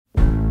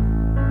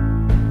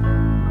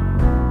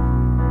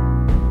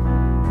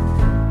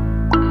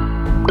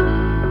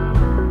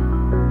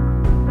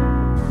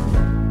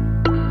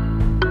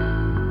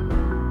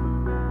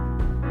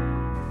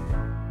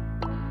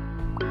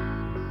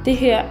Det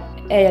her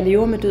er Jeg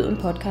lever med døden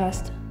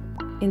podcast.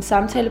 En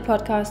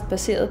samtale-podcast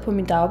baseret på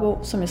min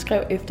dagbog, som jeg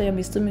skrev efter jeg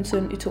mistede min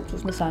søn i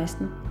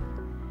 2016.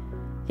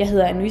 Jeg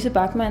hedder Anne-Louise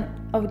Bachmann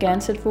og vil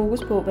gerne sætte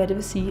fokus på, hvad det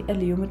vil sige at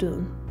leve med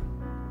døden.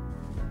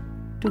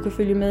 Du kan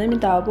følge med i min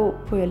dagbog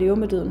på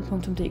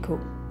jeglevermeddøden.dk.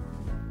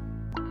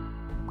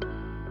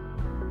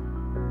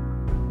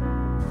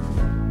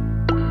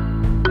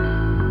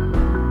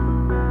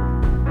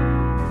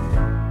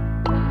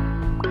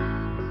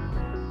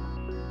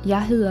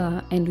 Jeg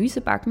hedder Anne-Louise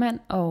Bachmann,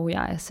 og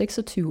jeg er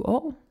 26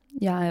 år.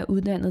 Jeg er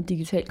uddannet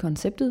digital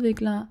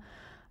konceptudvikler,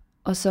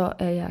 og så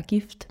er jeg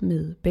gift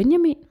med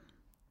Benjamin.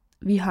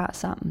 Vi har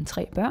sammen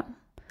 3 børn.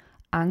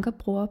 Anker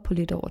bror på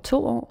lidt over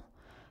 2 år,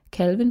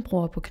 Calvin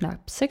bror på knap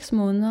 6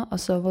 måneder, og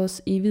så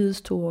vores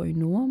evigheds 2-årige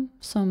Noam,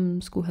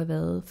 som skulle have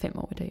været 5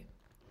 år i dag.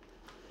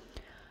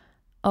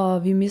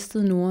 Og vi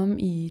mistede Noam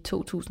i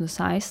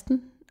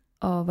 2016,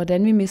 og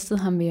hvordan vi mistede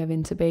ham vil jeg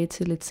vende tilbage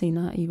til lidt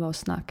senere i vores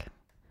snak.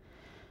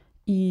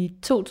 I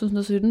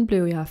 2017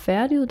 blev jeg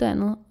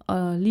færdiguddannet,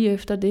 og lige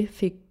efter det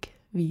fik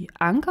vi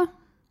Anker.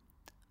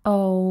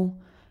 Og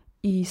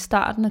i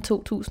starten af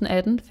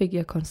 2018 fik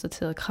jeg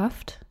konstateret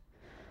kræft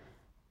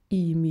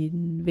i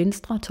min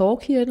venstre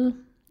tårkirtel.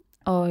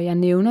 Og jeg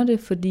nævner det,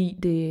 fordi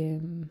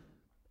det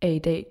er i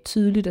dag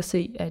tydeligt at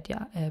se, at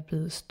jeg er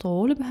blevet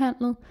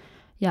strålebehandlet.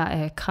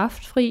 Jeg er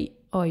kræftfri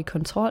og i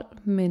kontrol,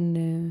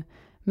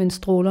 men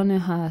strålerne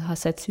har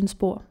sat sine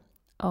spor.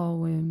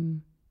 Og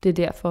det er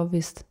derfor,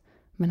 hvis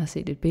man har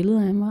set et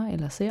billede af mig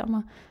eller ser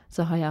mig,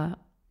 så har jeg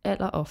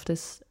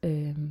alleroftest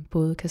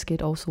både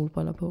kasket og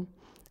solbriller på.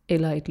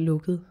 Eller et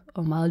lukket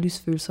og meget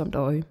lysfølsomt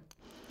øje.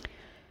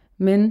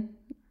 Men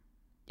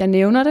jeg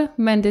nævner det,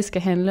 men det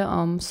skal handle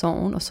om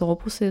sorgen og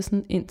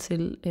sorgprocessen,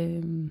 indtil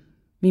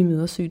vi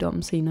møder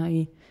sygdommen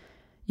senere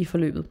i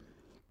forløbet.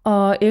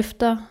 Og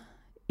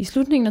i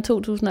slutningen af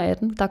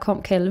 2018, der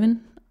kom Calvin,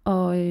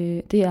 og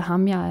det er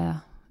ham, jeg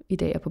i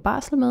dag er på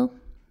barsel med.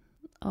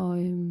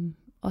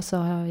 Og så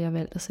har jeg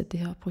valgt at sætte det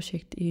her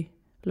projekt i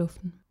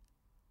luften.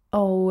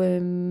 Og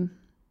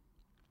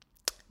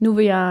nu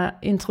vil jeg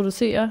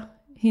introducere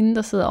hende,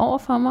 der sidder over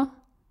for mig.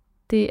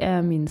 Det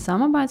er min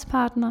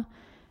samarbejdspartner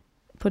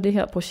på det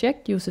her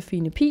projekt,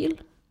 Josefine Pihl.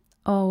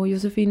 Og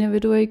Josefine,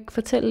 vil du ikke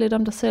fortælle lidt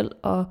om dig selv,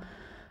 og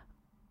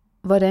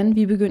hvordan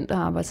vi begyndte at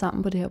arbejde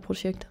sammen på det her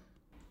projekt?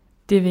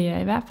 Det vil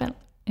jeg i hvert fald.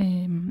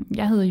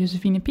 Jeg hedder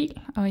Josefine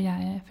Pihl, og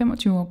jeg er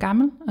 25 år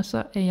gammel, og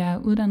så er jeg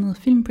uddannet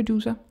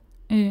filmproducer.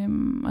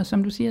 Og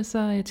som du siger,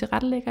 så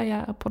tilrettelægger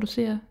jeg og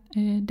producerer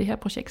det her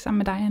projekt sammen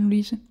med dig,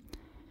 Anne-Louise.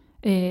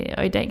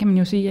 Og i dag kan man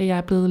jo sige, at jeg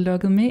er blevet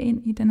lukket med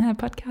ind i den her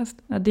podcast,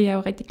 og det er jeg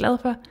jo rigtig glad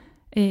for.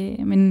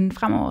 Men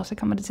fremover så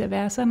kommer det til at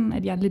være sådan,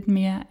 at jeg lidt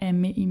mere er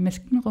med i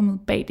maskinrummet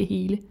bag det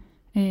hele,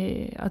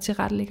 og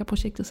tilrettelægger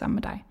projektet sammen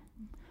med dig.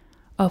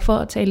 Og for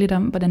at tale lidt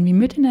om, hvordan vi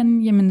mødte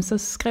hinanden, jamen så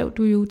skrev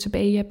du jo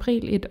tilbage i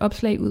april et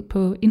opslag ud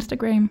på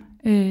Instagram,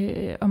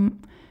 om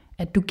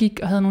at du gik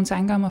og havde nogle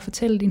tanker om at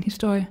fortælle din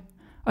historie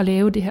og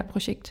lave det her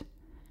projekt.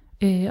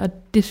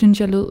 Og det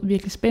synes jeg lød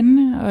virkelig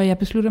spændende, og jeg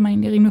beslutter mig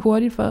egentlig rimelig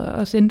hurtigt for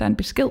at sende dig en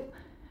besked,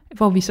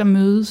 hvor vi så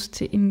mødes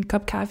til en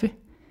kop kaffe.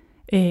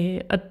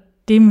 Og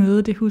det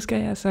møde, det husker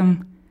jeg som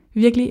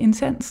virkelig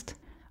intenst,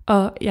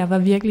 og jeg var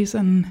virkelig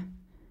sådan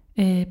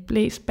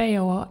blæst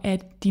bagover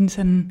at din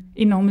sådan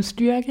enorme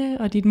styrke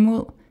og dit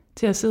mod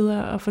til at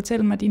sidde og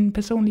fortælle mig din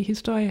personlige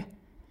historie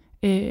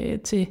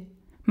til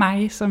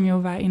mig, som jo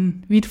var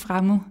en vidt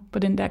fremmed på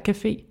den der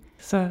café.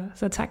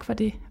 Så tak for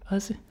det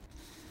også.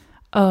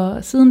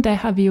 Og siden da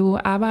har vi jo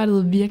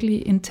arbejdet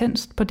virkelig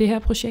intenst på det her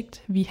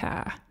projekt. Vi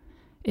har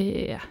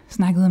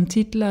snakket om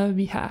titler,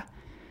 vi har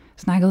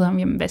snakket om,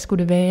 jamen, hvad skulle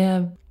det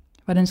være,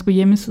 hvordan skulle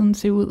hjemmesiden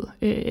se ud,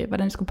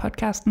 hvordan skulle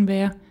podcasten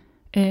være.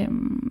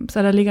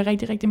 Så der ligger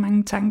rigtig, rigtig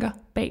mange tanker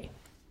bag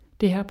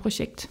det her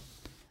projekt.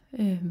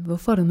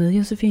 Hvorfor er du med,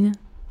 Josefine?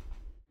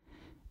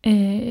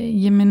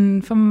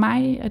 Jamen for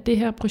mig er det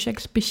her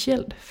projekt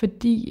specielt,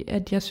 fordi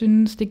at jeg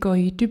synes, det går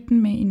i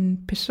dybden med en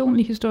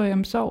personlig historie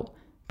om sorg,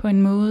 på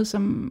en måde,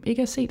 som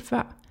ikke er set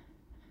før.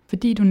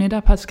 Fordi du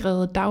netop har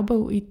skrevet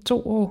dagbog i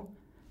 2 år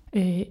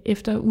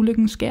efter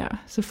ulykken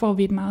sker, så får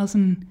vi et meget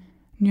sådan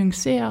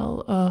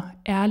nuanceret og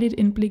ærligt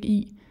indblik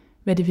i,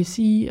 hvad det vil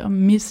sige at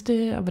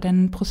miste, og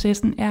hvordan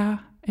processen er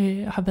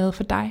og har været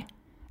for dig.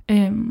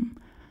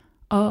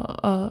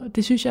 Og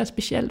det synes jeg er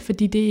specielt,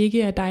 fordi det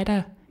ikke er dig,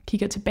 der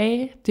kigger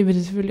tilbage. Det vil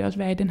det selvfølgelig også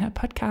være i den her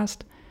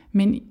podcast.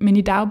 Men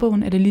i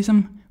dagbogen er det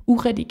ligesom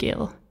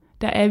uredigeret.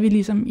 Der er vi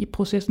ligesom i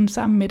processen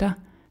sammen med dig,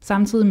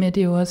 samtidig med at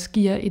det jo også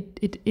giver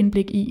et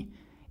indblik i,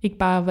 ikke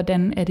bare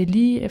hvordan er det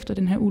lige efter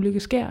den her ulykke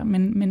sker,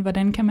 men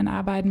hvordan kan man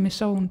arbejde med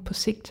sorgen på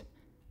sigt.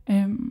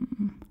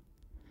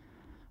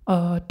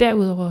 Og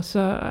derudover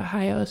så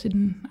har jeg også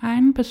en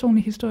egen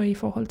personlig historie i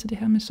forhold til det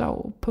her med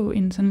sorg, på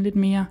en sådan lidt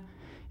mere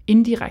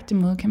indirekte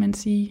måde, kan man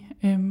sige.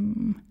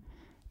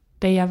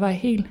 Da jeg var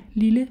helt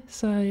lille,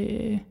 så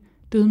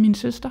døde min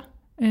søster.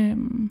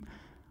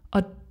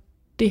 Og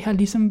det har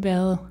ligesom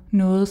været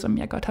noget, som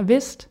jeg godt har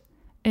vidst,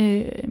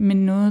 men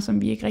noget,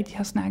 som vi ikke rigtig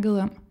har snakket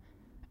om.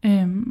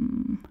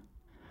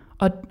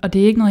 Og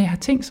det er ikke noget, jeg har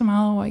tænkt så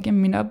meget over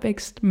igennem min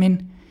opvækst,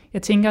 men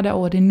jeg tænker der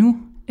over det nu,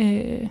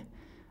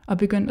 og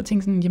begyndt at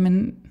tænke sådan,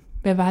 jamen,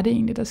 hvad var det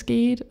egentlig, der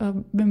skete,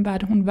 og hvem var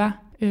det, hun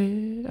var,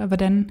 og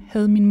hvordan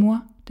havde min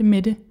mor det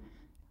med det.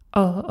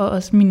 Og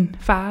også min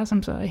far,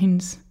 som så er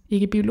hendes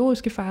ikke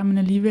biologiske far, men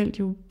alligevel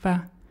jo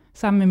var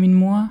sammen med min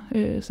mor,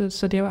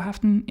 så det har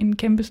haft en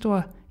kæmpe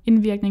stor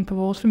indvirkning på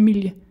vores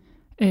familie,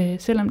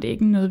 selvom det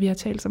ikke er noget, vi har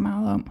talt så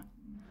meget om.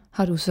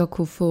 Har du så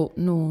kunne få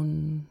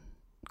nogle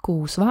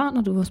gode svar,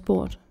 når du var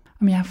spurgt?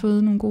 Om jeg har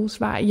fået nogle gode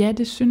svar? Ja,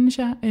 det synes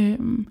jeg.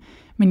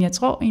 Men jeg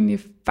tror egentlig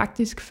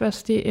faktisk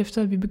først det,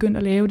 efter vi begyndte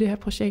at lave det her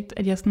projekt,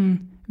 at jeg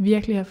sådan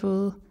virkelig har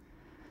fået,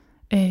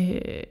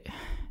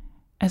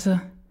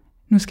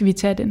 nu skal vi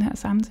tage den her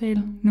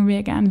samtale. Nu vil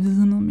jeg gerne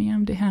vide noget mere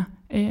om det her.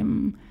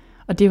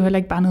 Og det er jo heller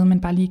ikke bare noget,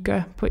 man bare lige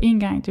gør på én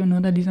gang. Det er jo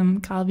noget, der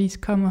ligesom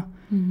gradvist kommer.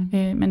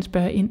 Man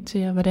spørger ind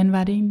til, og hvordan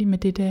var det egentlig med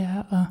det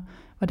der, og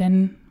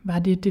hvordan var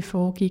det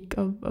foregik,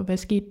 og hvad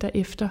skete der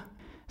efter.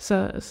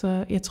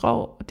 Så jeg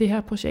tror, at det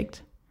her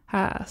projekt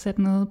har sat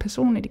noget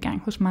personligt i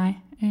gang hos mig,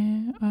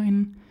 og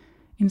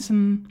en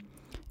sådan,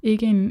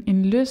 ikke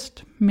en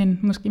lyst, men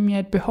måske mere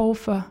et behov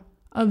for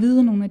at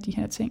vide nogle af de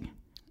her ting.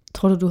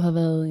 Tror du havde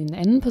været en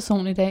anden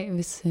person i dag,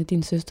 hvis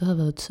din søster havde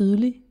været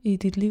tydelig i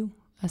dit liv?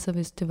 Altså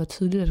hvis det var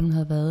tydeligt, at hun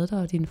havde været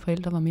der, og dine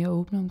forældre var mere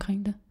åbne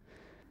omkring det?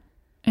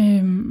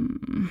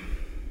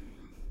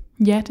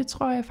 Ja, det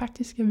tror jeg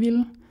faktisk, jeg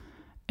ville.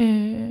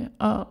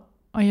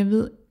 Og jeg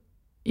ved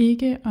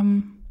ikke,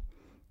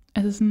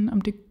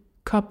 om det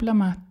kobler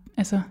mig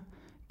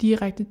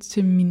direkte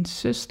til min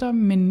søster,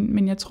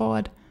 men jeg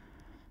tror,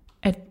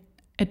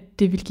 at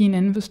det vil give en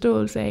anden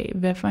forståelse af,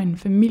 hvad for en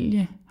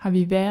familie har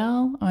vi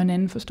været, og en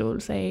anden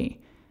forståelse af,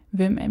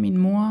 hvem er min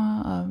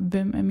mor, og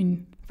hvem er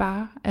min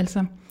far.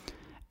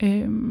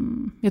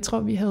 Jeg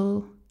tror,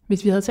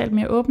 hvis vi havde talt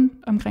mere åbent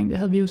omkring det,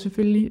 havde vi jo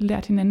selvfølgelig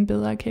lært hinanden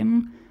bedre at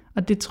kende.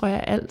 Og det tror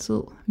jeg altid,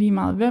 lige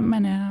meget hvem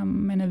man er, om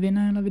man er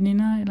venner eller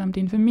veninder, eller om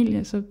det er en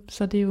familie,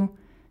 så det er jo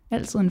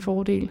altid en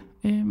fordel.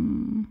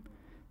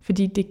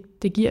 Fordi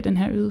det giver den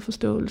her øgede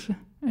forståelse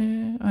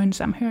og en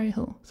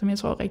samhørighed, som jeg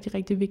tror er rigtig,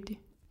 rigtig vigtig.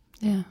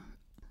 Ja.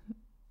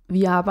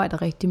 Vi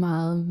arbejder rigtig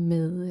meget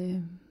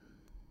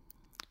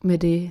med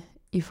det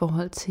i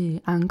forhold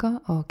til Anker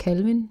og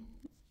Calvin.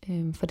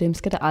 For dem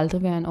skal det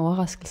aldrig være en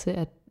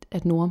overraskelse,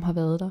 at Noam har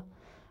været der.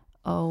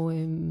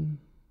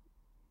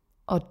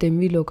 Og dem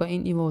vi lukker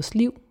ind i vores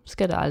liv,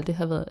 skal det aldrig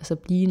have været,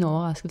 blive en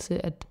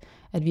overraskelse, at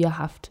vi har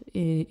haft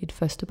et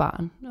første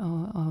barn,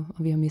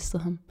 og vi har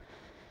mistet ham.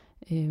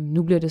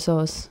 Nu bliver det så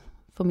også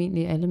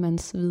formentlig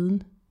allemands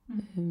viden.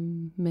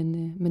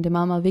 Men det er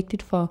meget, meget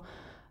vigtigt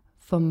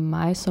for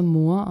mig som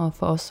mor, og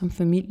for os som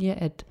familie,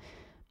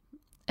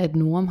 at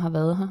Noam har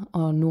været her,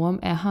 og Noam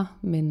er her,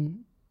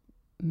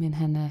 men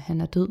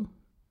han er død.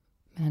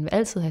 Men han vil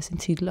altid have sin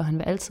titel, og han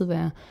vil altid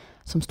være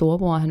som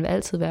storebror, han vil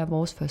altid være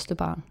vores første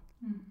barn.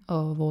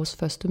 Og vores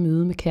første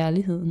møde med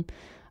kærligheden,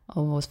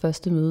 og vores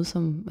første møde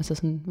som,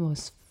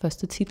 vores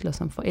første titler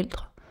som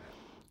forældre.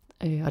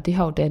 Og det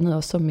har jo dannet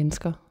os som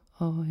mennesker,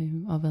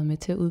 og været med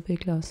til at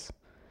udvikle os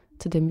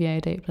til dem, vi er i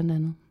dag blandt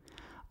andet.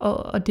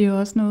 Og det er jo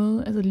også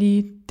noget,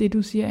 lige det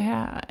du siger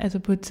her,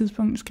 på et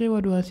tidspunkt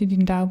skriver du også i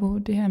din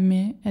dagbog, det her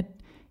med, at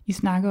I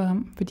snakker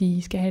om, fordi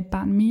I skal have et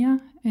barn mere,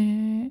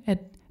 at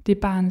det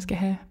barn skal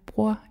have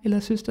bror eller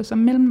søster som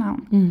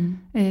mellemnavn.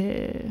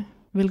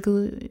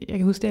 Hvilket, jeg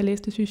kan huske, da jeg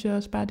læste det, synes jeg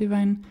også bare, det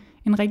var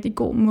en rigtig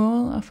god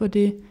måde at få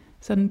det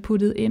sådan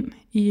puttet ind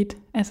i et,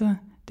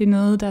 det er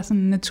noget, der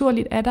sådan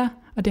naturligt er der,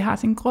 og det har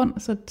sin grund,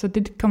 så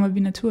det kommer vi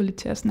naturligt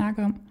til at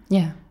snakke om.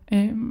 Ja.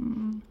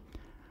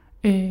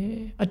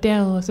 Og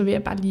derudover så vil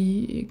jeg bare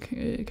lige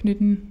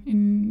knytte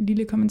en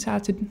lille kommentar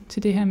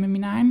til det her med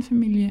min egen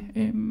familie,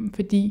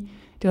 fordi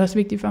det er også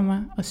vigtigt for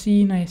mig at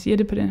sige, når jeg siger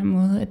det på den her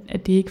måde,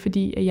 at det er ikke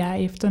fordi, at jeg er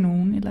efter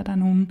nogen, eller der er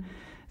nogen,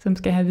 som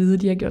skal have at vide,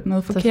 at de har gjort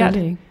noget forkert.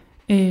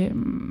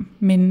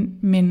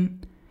 Men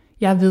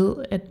jeg ved,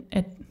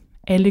 at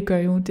alle gør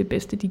jo det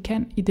bedste, de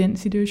kan i den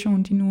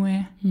situation, de nu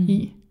er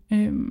i.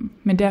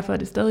 Men derfor er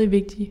det stadig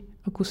vigtigt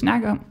at kunne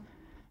snakke om,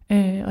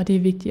 og det er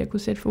vigtigt at kunne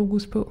sætte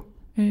fokus på,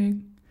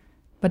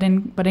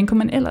 hvordan kunne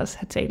man ellers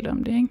have talt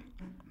om det, ikke?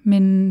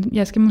 Men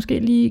jeg skal måske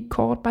lige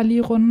kort bare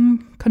lige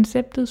runde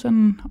konceptet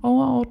sådan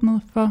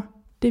overordnet for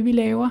det, vi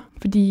laver.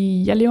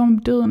 Fordi Jeg lever med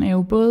døden er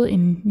jo både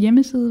en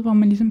hjemmeside, hvor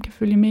man ligesom kan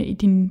følge med i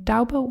din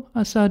dagbog,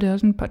 og så er det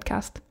også en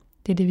podcast.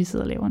 Det er det, vi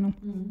sidder og laver nu.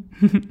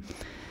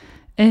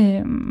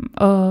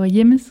 Og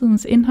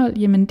hjemmesidens indhold,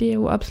 jamen det er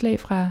jo opslag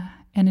fra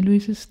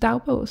Anne-Louises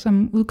dagbog,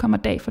 som udkommer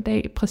dag for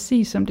dag,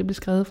 præcis som det blev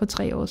skrevet for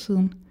 3 år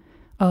siden.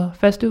 Og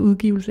første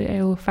udgivelse er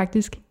jo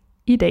faktisk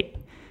i dag.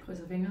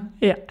 Krydser fingre.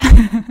 Ja.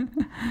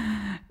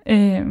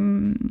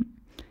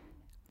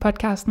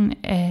 Podcasten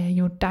er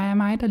jo dig og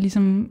mig, der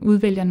ligesom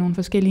udvælger nogle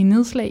forskellige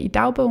nedslag i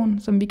dagbogen,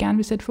 som vi gerne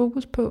vil sætte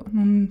fokus på,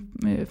 nogle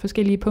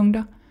forskellige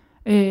punkter.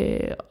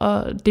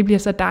 Og det bliver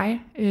så dig,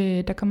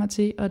 der kommer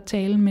til at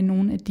tale med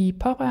nogle af de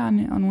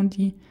pårørende og nogle af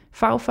de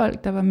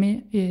fagfolk, der var med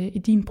i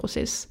din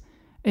proces.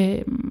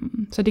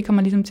 Så det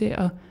kommer ligesom til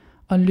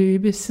at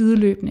løbe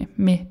sideløbende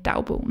med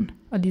dagbogen.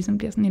 og ligesom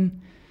bliver sådan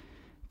en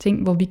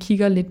ting, hvor vi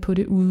kigger lidt på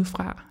det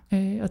udefra,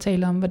 og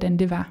taler om, hvordan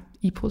det var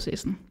i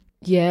processen.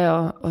 Ja,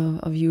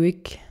 og vi er jo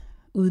ikke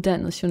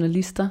uddannede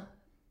journalister,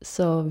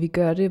 så vi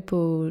gør det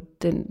på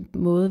den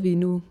måde, vi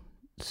nu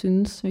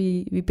synes,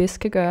 vi bedst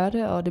kan gøre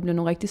det, og det bliver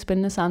nogle rigtig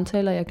spændende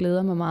samtaler, jeg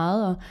glæder mig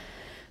meget, og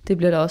det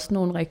bliver da også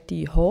nogle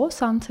rigtig hårde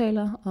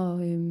samtaler, og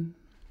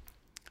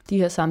de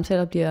her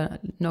samtaler bliver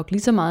nok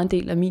lige så meget en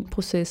del af min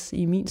proces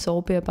i min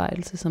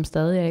sorgbearbejdelse, som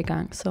stadig er i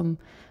gang,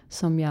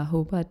 som jeg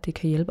håber, at det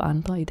kan hjælpe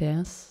andre i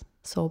deres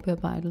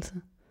sorgbearbejdelse,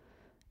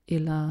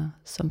 eller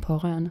som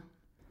pårørende.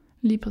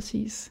 Lige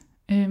præcis.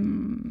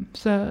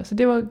 Så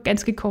det var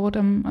ganske kort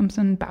om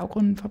sådan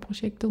baggrunden for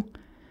projektet.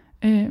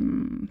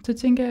 Så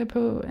tænker jeg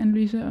på,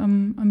 Annelise,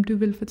 om du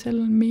vil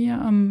fortælle mere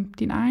om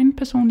din egen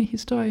personlige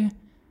historie,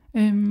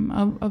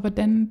 og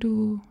hvordan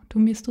du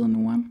mistede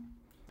Noam.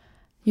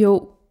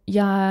 Jo,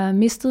 jeg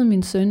mistede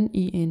min søn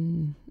i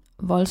en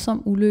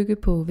voldsom ulykke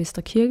på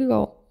Vester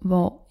Kirkegård,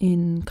 hvor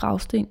en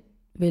gravsten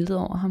væltede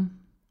over ham.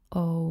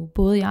 Og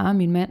både jeg og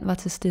min mand var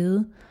til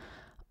stede,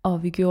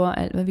 og vi gjorde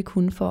alt, hvad vi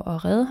kunne for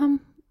at redde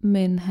ham,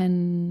 men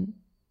han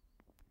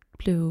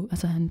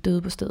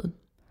døde på stedet.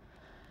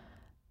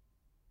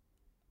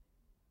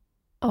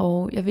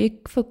 Og jeg vil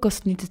ikke få gå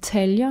sådan i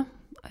detaljer,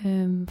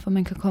 for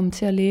man kan komme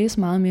til at læse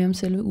meget mere om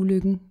selve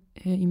ulykken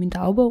i min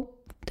dagbog.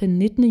 Den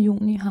 19.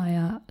 juni har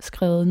jeg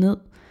skrevet ned,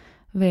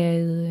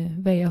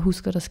 hvad jeg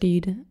husker, der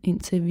skete,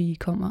 indtil vi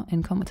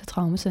ankommer til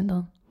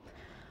traumacentret.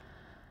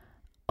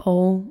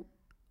 Og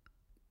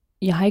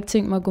jeg har ikke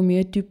tænkt mig at gå mere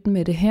i dybden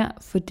med det her,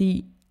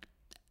 fordi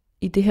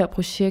i det her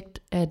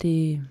projekt er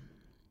det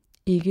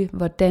ikke,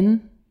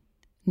 hvordan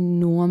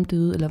Noam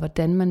døde, eller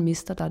hvordan man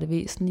mister, der er det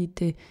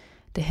væsentlige.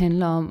 Det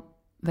handler om,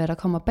 hvad der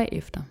kommer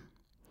bagefter.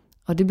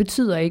 Og det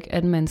betyder ikke,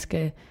 at man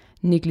skal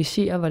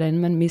negligere, hvordan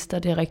man mister.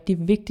 Det er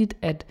rigtig vigtigt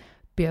at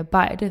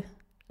bearbejde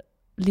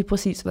lige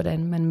præcis,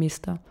 hvordan man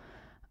mister.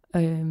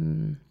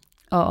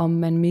 Og om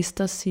man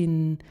mister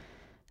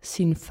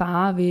sin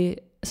far ved,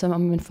 som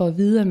om man får at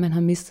vide, at man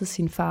har mistet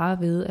sin far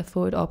ved at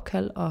få et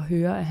opkald og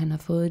høre, at han har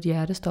fået et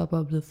hjertestop og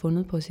er blevet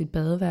fundet på sit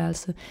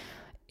badeværelse,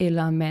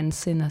 eller man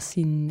ser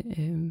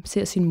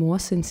sin mor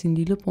sende sin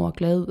lillebror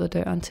glad ud af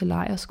døren til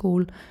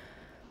lejrskole,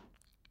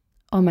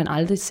 og man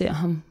aldrig ser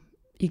ham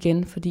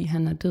igen, fordi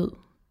han er død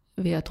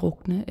ved at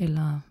drukne,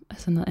 eller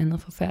altså noget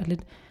andet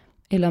forfærdeligt.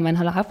 Eller man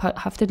har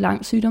haft et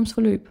langt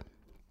sygdomsforløb,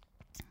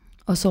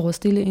 og sover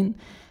stille ind,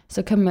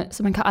 så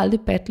man kan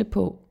aldrig battle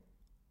på,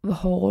 hvor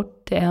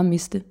hårdt det er at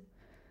miste.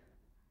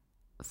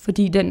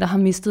 Fordi den, der har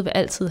mistet, vil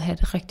altid have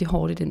det rigtig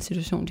hårdt i den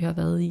situation, de har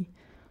været i.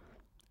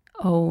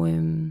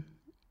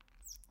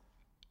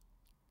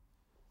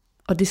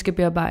 Og det skal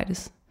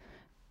bearbejdes.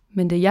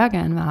 Men det jeg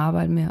gerne vil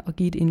arbejde med og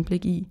give et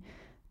indblik i,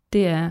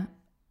 det er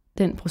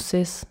den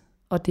proces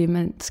og det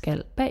man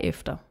skal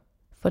bagefter.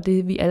 For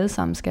det vi alle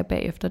sammen skal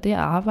bagefter, det er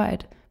at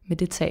arbejde med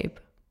det tab,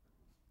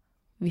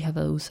 vi har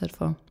været udsat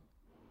for.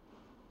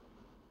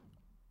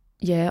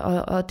 Ja,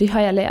 og det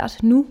har jeg lært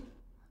nu,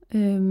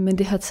 men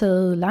det har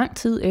taget lang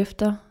tid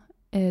efter,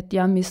 at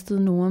jeg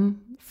mistede Noam,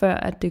 før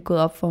at det er gået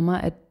op for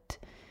mig,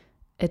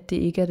 at det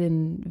ikke er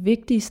den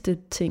vigtigste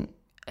ting,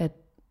 at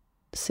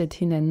sætte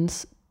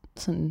hinandens,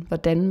 sådan,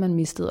 hvordan man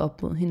mistede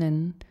op mod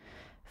hinanden.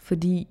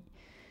 Fordi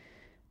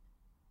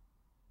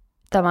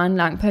der var en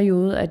lang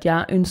periode, at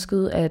jeg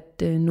ønskede,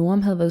 at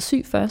Noam havde været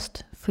syg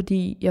først,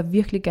 fordi jeg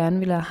virkelig gerne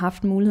ville have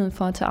haft muligheden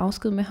for at tage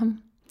afsked med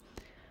ham.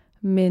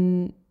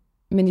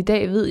 Men i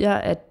dag ved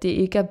jeg, at det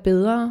ikke er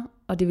bedre,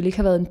 og det ville ikke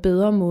have været en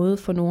bedre måde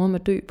for Noam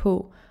at dø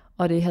på,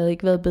 og det havde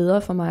ikke været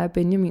bedre for mig og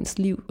Benjamins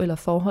liv eller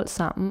forhold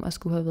sammen, at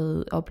skulle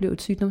have oplevet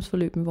et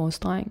sygdomsforløb med vores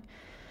dreng.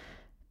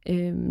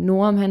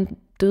 Noam, han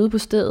døde på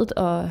stedet,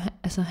 og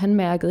han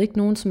mærkede ikke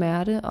nogen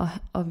smerte,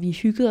 og vi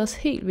hyggede os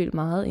helt vildt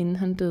meget, inden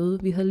han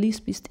døde. Vi havde lige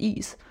spist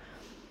is.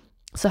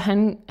 Så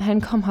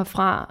han kom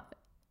herfra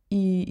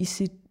i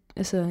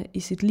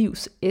sit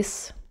livs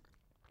S,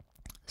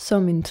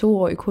 som en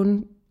 2-årig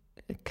kun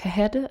kan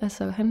have det.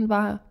 Altså, han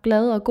var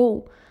glad og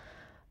god.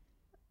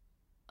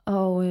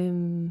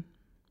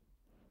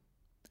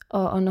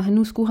 Og når han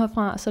nu skulle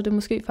herfra, så er det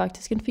måske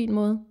faktisk en fin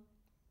måde,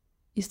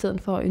 i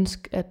stedet for at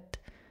ønske, at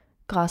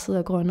græsset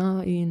er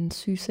grønnere i en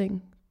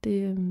sygeseng.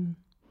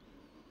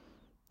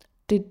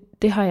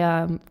 Det har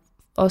jeg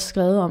også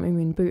skrevet om i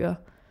mine bøger,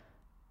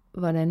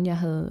 hvordan jeg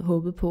havde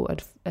håbet på,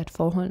 at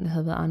forholdene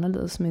havde været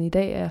anderledes. Men i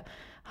dag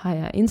har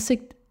jeg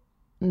indsigt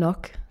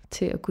nok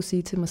til at kunne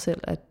sige til mig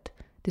selv, at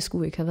det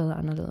skulle ikke have været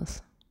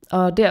anderledes.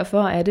 Og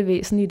derfor er det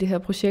væsentligt i det her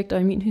projekt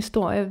og i min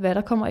historie, hvad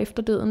der kommer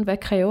efter døden. Hvad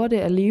kræver det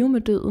at leve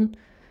med døden?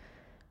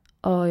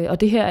 Og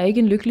det her er ikke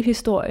en lykkelig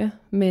historie,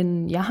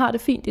 men jeg har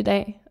det fint i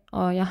dag,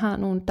 og jeg har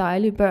nogle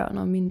dejlige børn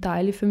og min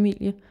dejlige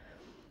familie.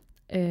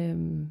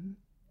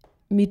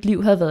 Mit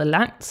liv havde været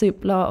langt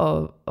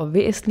simplere og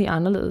væsentligt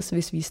anderledes,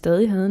 hvis vi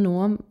stadig havde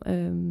Noam.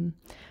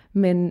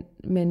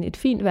 Men et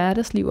fint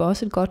hverdagsliv er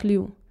også et godt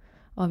liv,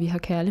 og vi har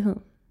kærlighed.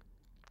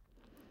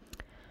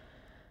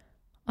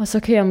 Og så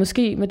kan jeg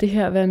måske med det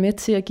her være med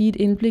til at give et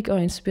indblik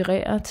og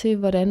inspirere til,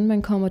 hvordan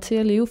man kommer til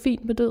at leve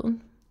fint med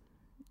døden.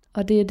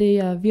 Og det er det,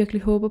 jeg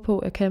virkelig håber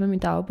på, jeg kan med min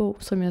dagbog,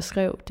 som jeg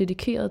skrev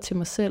dedikeret til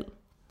mig selv,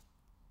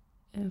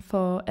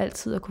 for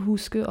altid at kunne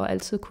huske og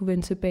altid at kunne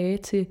vende tilbage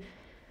til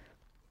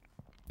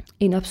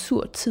en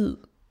absurd tid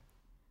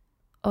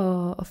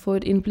og få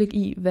et indblik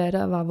i, hvad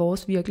der var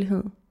vores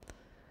virkelighed.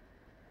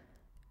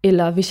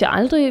 Eller hvis jeg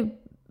aldrig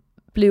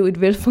blev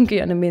et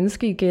velfungerende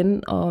menneske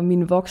igen, og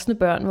mine voksne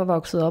børn var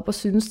vokset op og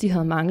syntes, de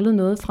havde manglet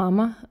noget fra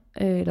mig,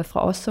 eller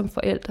fra os som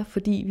forældre,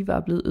 fordi vi var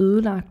blevet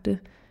ødelagte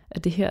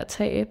af det her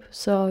tab,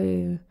 så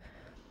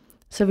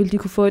ville de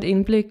kunne få et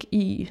indblik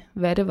i,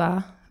 hvad det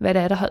var, hvad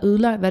det er,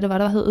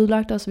 der havde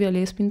ødelagt os ved at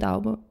læse mine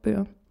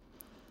dagbøger.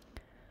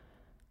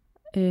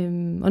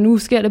 Og nu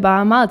sker det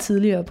bare meget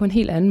tidligere på en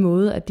helt anden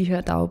måde, at de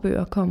her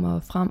dagbøger kommer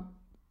frem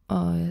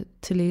og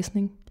til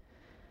læsning.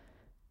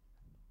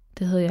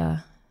 Det havde jeg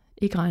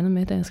ikke regnet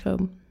med, da jeg skrev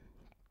dem.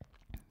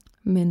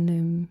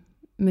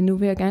 Men nu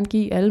vil jeg gerne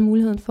give alle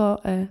muligheden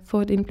for at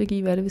få et indblik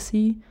i, hvad det vil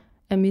sige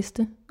at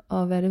miste,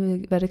 og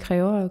hvad det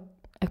kræver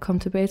at komme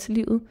tilbage til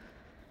livet.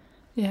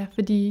 Ja,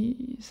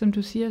 fordi som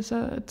du siger,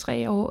 så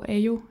 3 år er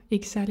jo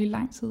ikke særlig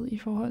lang tid i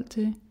forhold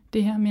til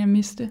det her med at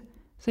miste.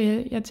 Så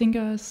jeg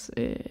tænker også,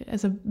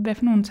 hvad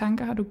for nogle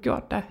tanker har du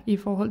gjort dig i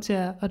forhold til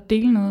at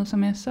dele noget,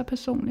 som er så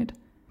personligt?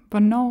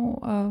 Hvornår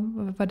og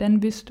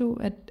hvordan vidste du,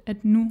 at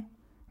nu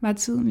var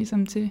tiden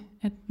ligesom til,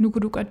 at nu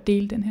kunne du godt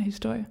dele den her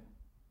historie?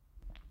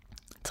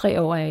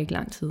 3 år er ikke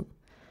lang tid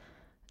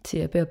til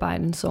at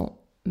bearbejde en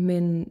sorg,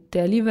 men det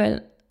er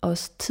alligevel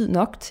også tid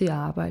nok til at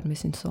arbejde med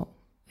sin sorg.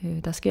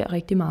 Der sker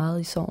rigtig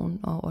meget i sorgen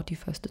over de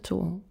første 2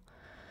 år.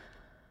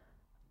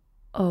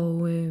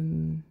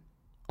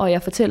 Og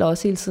jeg fortæller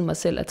også hele tiden mig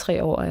selv, at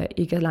 3 år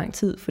ikke er lang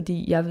tid,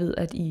 fordi jeg ved,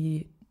 at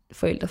i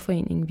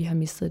forældreforeningen, vi har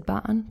mistet et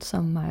barn,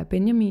 som mig og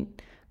Benjamin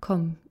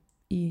kom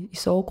i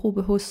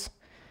sorggruppe hos.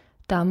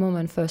 Der må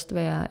man først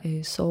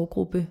være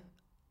sorggruppe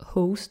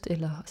host,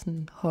 eller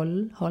sådan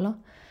holder,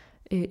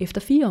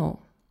 efter 4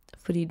 år.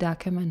 Fordi der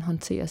kan man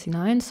håndtere sin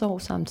egen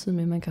sorg, samtidig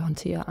med, at man kan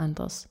håndtere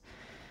andres.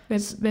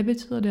 Hvad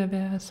betyder det at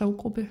være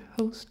sorggruppe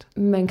host?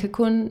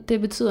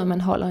 Det betyder, at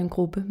man holder en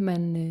gruppe.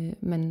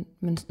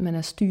 Man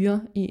er styrer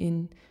i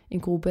en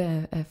gruppe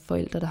af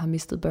forældre, der har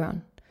mistet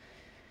børn.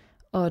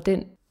 Og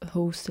den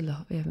host, eller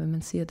hvad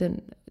man siger,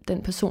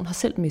 den person har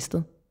selv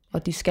mistet.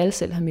 Og de skal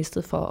selv have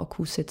mistet for at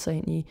kunne sætte sig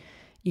ind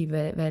i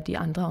hvad de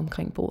andre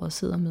omkring bordet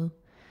sidder med.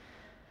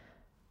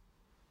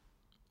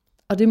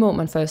 Og det må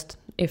man først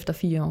efter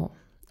 4 år.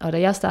 Og da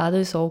jeg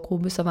startede i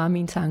sorggruppe, så var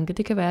min tanke,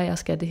 det kan være, at jeg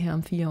skal det her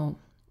om 4 år.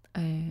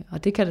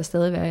 Og det kan da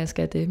stadig være, at jeg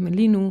skal det. Men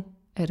lige nu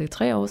er det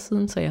 3 år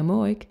siden, så jeg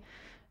må ikke.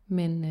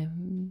 Men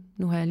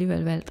nu har jeg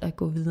alligevel valgt at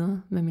gå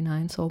videre med min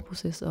egen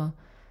sorgproces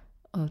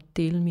og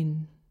dele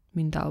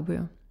mine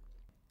dagbøger.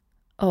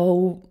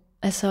 Og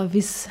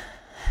hvis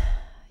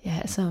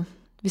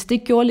det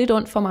ikke gjorde lidt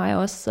ondt for mig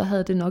også, så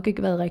havde det nok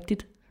ikke været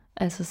rigtigt.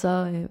 Altså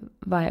så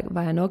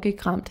var jeg nok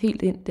ikke ramt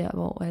helt ind der,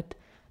 hvor at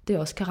det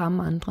også kan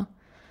ramme andre.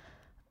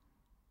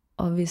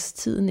 Og hvis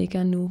tiden ikke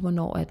er nu,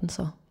 hvornår er den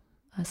så?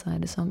 Altså er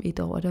det så om 1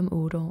 år, eller om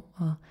 8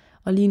 år?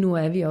 Og lige nu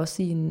er vi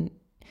også i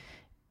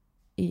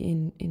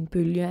en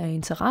bølge af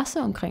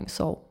interesse omkring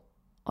sorg.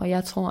 Og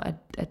jeg tror,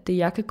 at det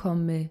jeg kan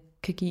komme med,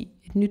 kan give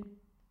et nyt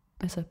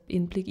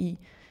indblik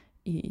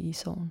i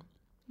sorgen.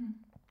 Mm.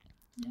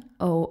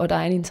 Yeah. Og der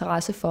er en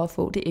interesse for at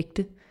få det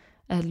ægte,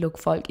 at lukke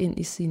folk ind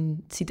i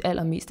sit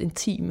allermest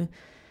intime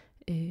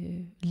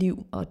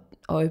liv og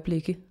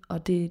øjeblikke.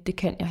 Og det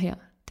kan jeg her.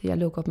 Jeg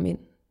lukker dem ind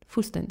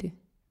fuldstændig.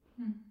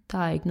 Mm. Der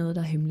er ikke noget,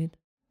 der er hemmeligt.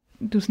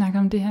 Du snakker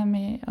om det her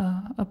med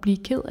at blive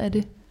ked af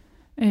det,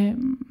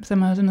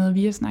 som er også noget,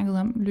 vi har snakket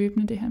om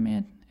løbende, det her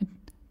med, at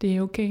det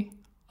er okay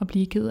at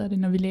blive ked af det,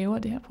 når vi laver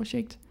det her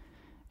projekt.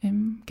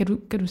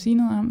 Kan du sige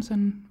noget om,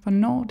 sådan,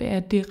 hvornår det er,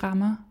 at det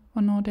rammer,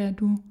 hvornår det er,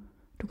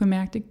 du kan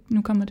mærke det,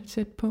 nu kommer det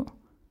tæt på?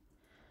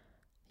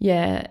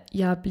 Ja,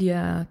 jeg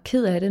bliver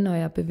ked af det, når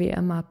jeg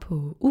bevæger mig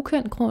på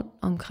ukendt grund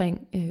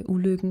omkring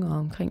ulykken og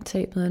omkring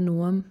tabet af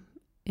Noam.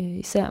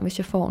 Især hvis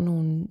jeg får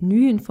nogle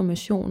nye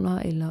informationer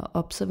eller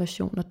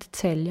observationer,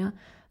 detaljer,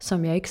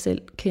 som jeg ikke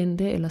selv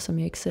kendte, eller som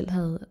jeg ikke selv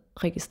havde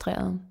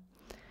registreret.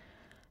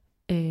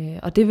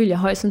 Og det vil jeg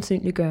højst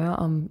sandsynligt gøre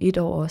om 1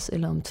 år også,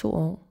 eller om 2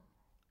 år.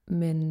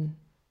 Men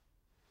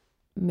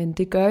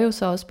det gør jo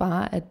så også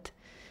bare,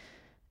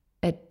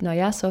 at når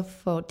jeg så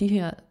får de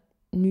her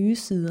nye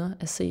sider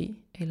at se,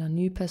 eller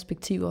nye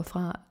perspektiver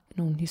fra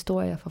nogle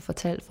historier, jeg får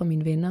fortalt fra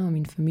mine venner og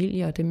min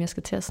familie, og dem jeg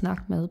skal til at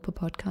snakke med på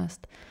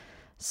podcast,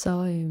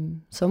 så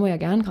må jeg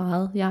gerne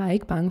græde. Jeg er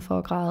ikke bange for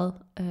at græde,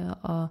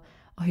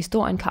 og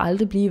historien kan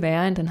aldrig blive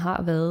værre, end den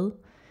har været.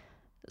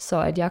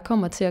 Så at jeg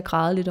kommer til at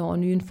græde lidt over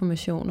nye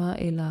informationer,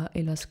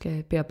 eller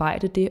skal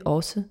bearbejde det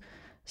også,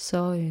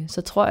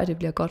 så tror jeg, det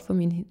bliver godt for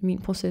min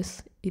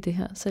proces i det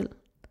her selv.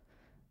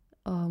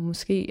 Og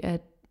måske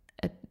at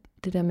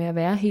det der med at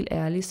være helt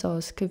ærlig, så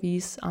også kan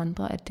vise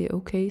andre, at det er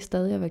okay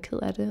stadig at være ked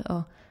af det,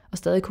 og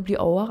stadig kunne blive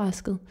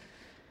overrasket.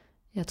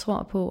 Jeg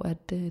tror på,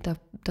 at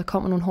der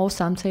kommer nogle hårde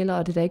samtaler,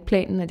 og det er da ikke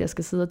planen, at jeg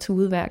skal sidde og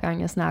tude hver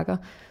gang jeg snakker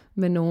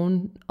med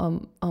nogen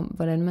om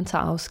hvordan man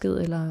tager afsked,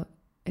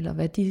 eller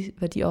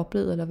hvad de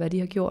oplevede, eller hvad de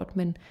har gjort.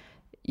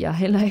 jeg er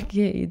heller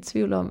ikke i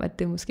tvivl om, at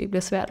det måske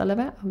bliver svært at lade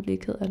være at blive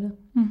ked af det.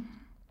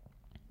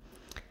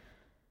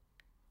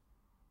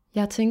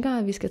 Jeg tænker,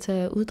 at vi skal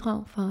tage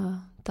uddrag fra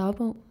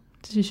dagbog.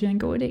 Det synes jeg er en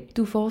god idé.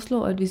 Du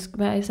foreslår, at vi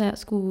hver især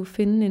skulle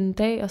finde en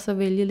dag, og så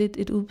vælge lidt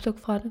et udpluk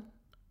fra det,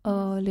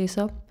 og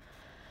læse op.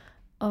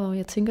 Og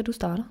jeg tænker, du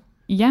starter.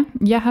 Ja,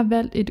 jeg har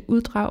valgt et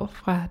uddrag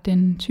fra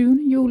den 20.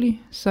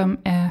 juli, som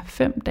er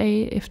 5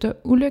 dage efter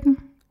ulykken.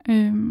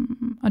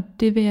 Og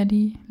det vil jeg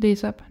lige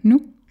læse op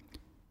nu.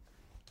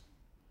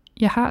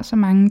 Jeg har så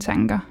mange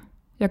tanker.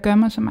 Jeg gør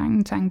mig så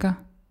mange tanker.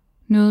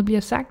 Noget bliver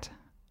sagt,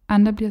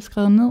 andre bliver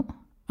skrevet ned,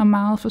 og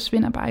meget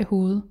forsvinder bare i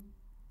hovedet.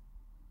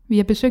 Vi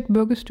har besøgt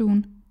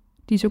vuggestuen.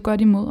 De så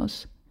godt imod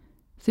os.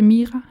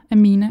 Semira,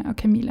 Amina og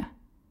Camilla.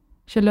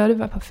 Charlotte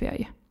var på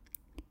ferie.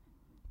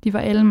 De var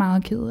alle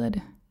meget kede af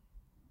det.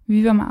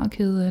 Vi var meget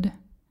kede af det.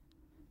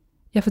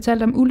 Jeg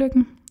fortalte om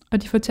ulykken,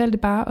 og de fortalte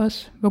bare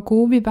os, hvor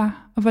gode vi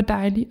var, og hvor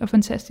dejlig og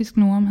fantastisk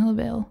Noam havde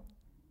været.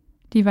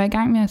 De var i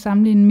gang med at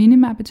samle en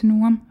minimappe til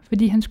Noam,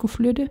 fordi han skulle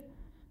flytte,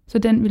 så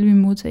den ville vi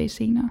modtage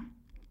senere.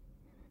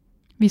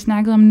 Vi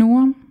snakkede om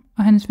Noam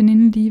og hans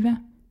veninde Liva.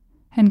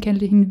 Han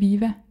kaldte hende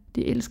Viva.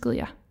 Det elskede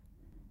jeg.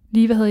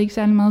 Liva havde ikke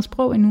særlig meget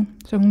sprog endnu,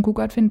 så hun kunne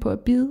godt finde på at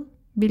bide,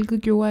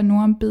 hvilket gjorde, at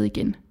Noam bed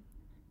igen.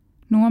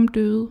 Noam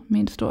døde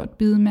med et stort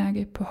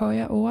bidemærke på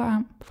højre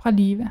overarm fra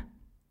Liva.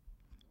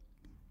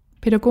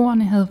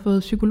 Pædagogerne havde fået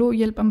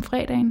psykologhjælp om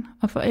fredagen,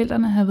 og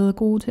forældrene havde været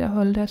gode til at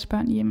holde deres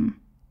børn hjemme.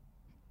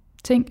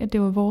 Tænk, at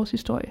det var vores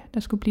historie, der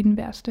skulle blive den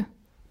værste.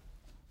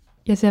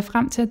 Jeg ser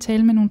frem til at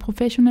tale med nogle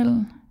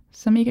professionelle,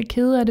 som ikke er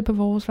kede af det på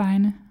vores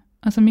vegne,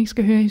 og som ikke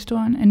skal høre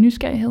historien af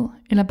nysgerrighed,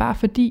 eller bare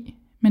fordi,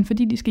 men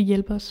fordi de skal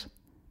hjælpe os.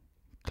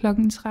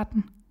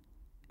 13.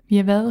 Vi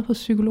har været hos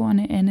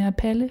psykologerne Anne og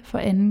Palle for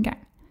anden gang.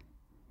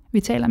 Vi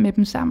taler med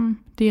dem sammen,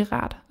 det er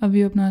rart, og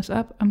vi åbner os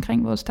op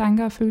omkring vores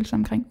tanker og følelser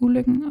omkring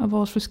ulykken og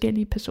vores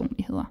forskellige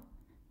personligheder.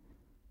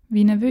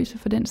 Vi er nervøse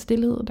for den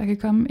stilhed, der kan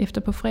komme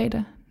efter på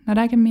fredag, når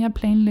der ikke er mere at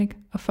planlægge,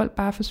 og folk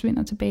bare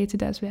forsvinder tilbage til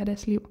deres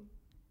hverdagsliv.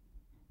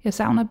 Jeg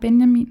savner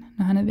Benjamin,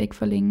 når han er væk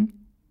for længe.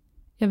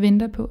 Jeg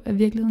venter på, at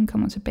virkeligheden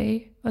kommer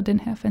tilbage, og den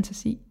her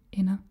fantasi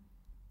ender.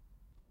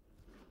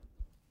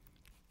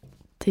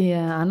 Det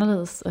er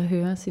anderledes at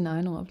høre sine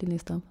egne ord blive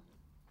læst op.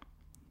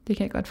 Det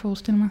kan jeg godt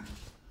forestille mig.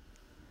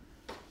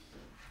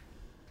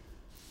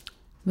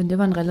 Men det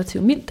var en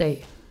relativt mild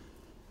dag.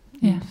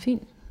 Ja. En fin,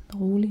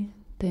 rolig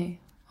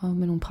dag, og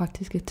med nogle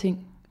praktiske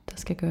ting, der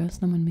skal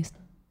gøres, når man mister.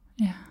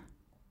 Ja.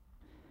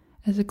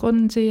 Altså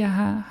grunden til, at jeg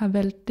har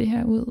valgt det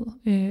her ud,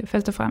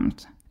 først og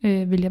fremmest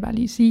vil jeg bare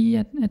lige sige,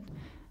 at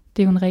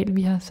det er jo en regel,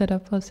 vi har sat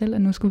op for os selv,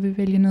 at nu skulle vi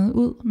vælge noget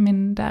ud,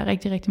 men der er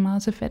rigtig, rigtig meget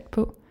at tage fat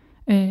på.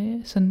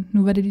 Så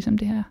nu var det ligesom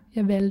det her,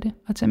 jeg valgte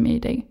at tage med i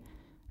dag.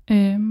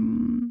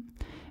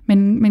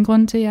 Men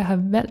grunden til, at jeg har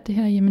valgt det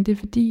her, jamen det er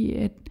fordi,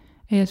 at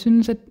jeg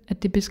synes,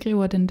 at det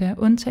beskriver den der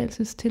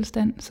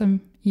undtagelsestilstand,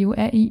 som I jo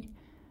er i.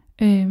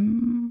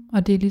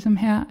 Og det er ligesom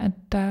her, at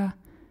der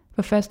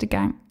for første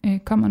gang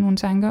kommer nogle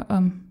tanker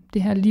om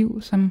det her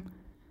liv, som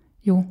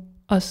jo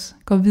også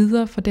går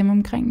videre for dem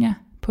omkring jer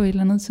på et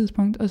eller andet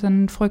tidspunkt, og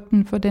sådan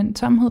frygten for den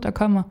tomhed, der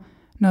kommer,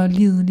 når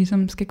livet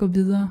ligesom skal gå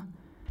videre.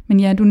 Men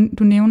ja,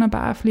 du nævner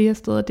bare flere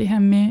steder det her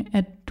med,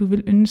 at du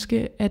vil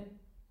ønske, at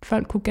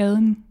folk på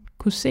gaden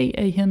kunne se,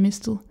 at I havde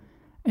mistet.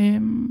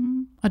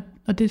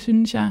 Og det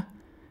synes jeg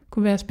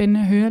kunne være spændende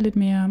at høre lidt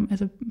mere om,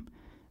 altså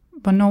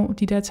hvornår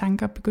de der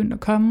tanker begyndte at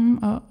komme,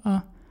 og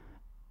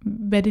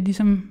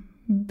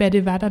hvad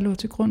det var, der lå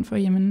til grund for,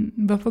 jamen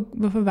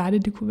hvorfor var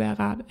det kunne være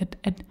rart,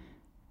 at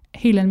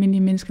helt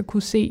almindelige mennesker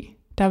kunne se,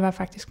 der var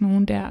faktisk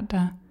nogen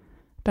der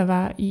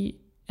var i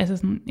altså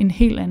sådan en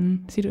helt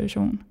anden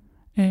situation.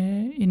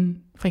 End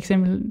for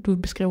eksempel, du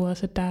beskriver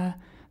også, at der er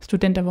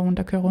studentervogne,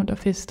 der kører rundt og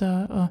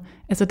fester, og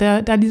altså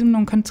der er ligesom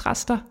nogle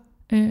kontraster,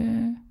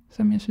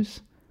 som jeg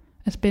synes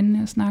er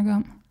spændende at snakke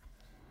om.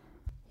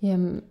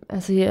 Jamen,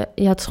 altså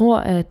jeg tror,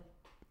 at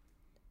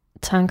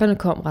tankerne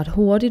kom ret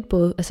hurtigt,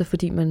 både altså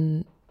fordi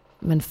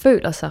man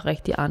føler sig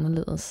rigtig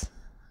anderledes.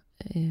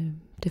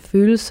 Det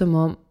føles som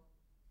om,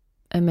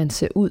 at man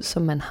ser ud,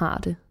 som man har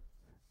det.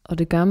 Og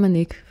det gør man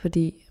ikke,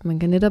 fordi man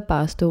kan netop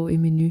bare stå i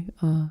menu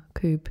og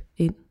købe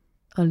ind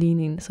og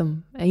ligne en,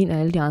 som er en af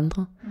alle de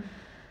andre.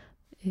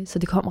 Så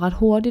det kom ret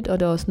hurtigt, og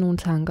det er også nogle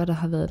tanker, der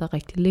har været der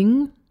rigtig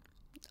længe.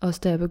 Også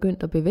da jeg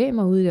begyndte at bevæge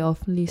mig ud i det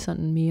offentlige,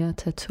 sådan mere at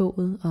tage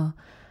toget, og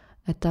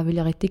at der vil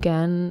jeg rigtig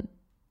gerne.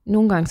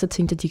 Nogle gange så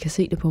tænkte jeg, de kan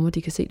se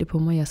det på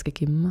mig, jeg skal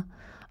gemme mig.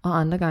 Og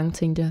andre gange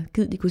tænkte jeg,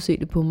 gid de kunne se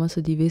det på mig,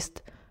 så de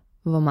vidste,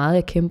 hvor meget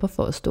jeg kæmper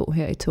for at stå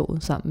her i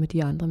toget sammen med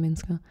de andre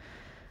mennesker.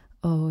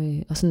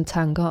 Og sådan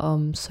tanker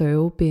om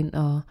sørgebind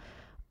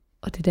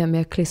og det der med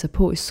at klæde sig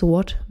på i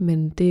sort,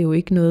 men det er jo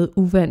ikke noget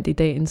uvandt i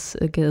dagens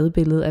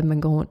gadebillede, at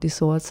man går rundt i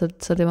sort.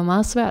 Så det var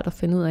meget svært at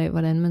finde ud af,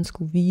 hvordan man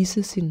skulle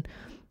vise sin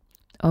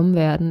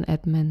omverden,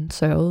 at man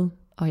sørgede.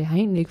 Og jeg har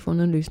egentlig ikke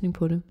fundet en løsning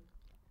på det.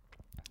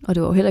 Og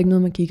det var jo heller ikke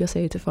noget, man gik og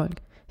sagde til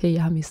folk, hey,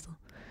 jeg har mistet.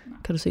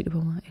 Kan du se det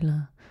på mig?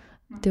 Eller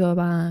det var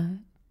bare,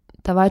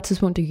 der var et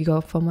tidspunkt, det gik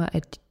op for mig,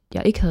 at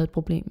jeg ikke havde et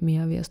problem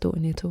mere ved at stå i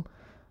Netto.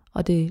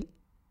 Og det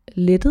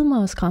lettede mig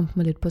og skræmte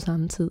mig lidt på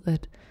samme tid,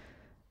 at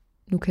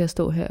nu kan jeg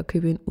stå her og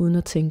købe ind, uden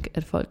at tænke,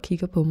 at folk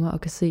kigger på mig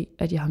og kan se,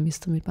 at jeg har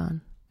mistet mit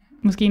barn.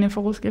 Måske en af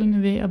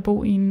forskellene ved at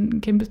bo i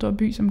en kæmpestor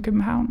by som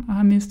København og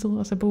har mistet,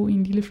 og så bo i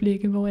en lille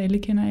flække, hvor alle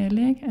kender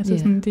alle, ikke? Altså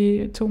sådan,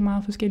 det er 2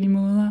 meget forskellige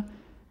måder.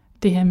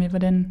 Det her med,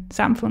 hvordan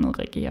samfundet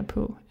reagerer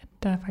på, at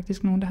der er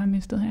faktisk nogen, der har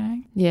mistet her,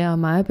 ikke? Ja, og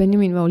mig og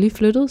Benjamin var jo lige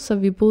flyttet, så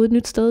vi boede et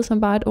nyt sted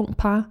som bare et ungt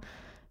par.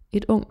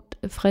 Et ungt,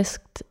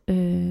 friskt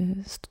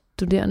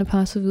studerende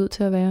par så vi ud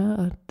til at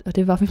være, og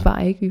det var vi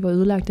bare ikke. Vi var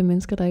ødelagte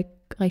mennesker, der ikke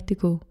rigtig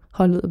kunne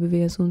holde ud og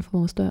bevæge os uden for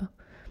vores dør.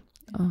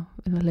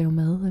 Eller lave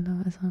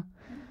mad.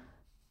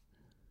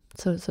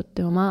 Så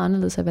det var meget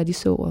anderledes af, hvad de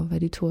så, og hvad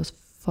de tog os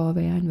for at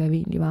være, end hvad vi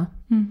egentlig var.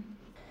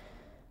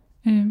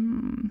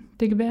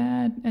 Det kan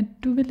være, at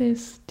du vil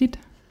læse dit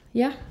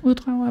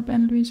uddrag op,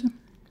 Anne-Louise.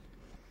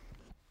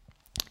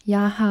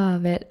 Jeg har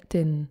valgt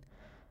den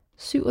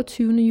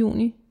 27.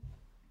 juni.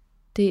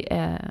 Det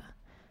er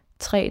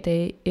 3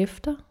 dage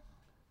efter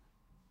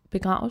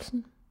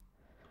begravelsen.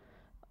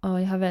 Og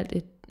jeg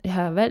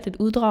har valgt et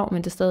uddrag,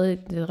 men det er stadig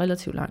et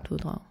relativt langt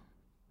uddrag.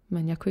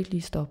 Men jeg kunne ikke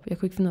lige stoppe. Jeg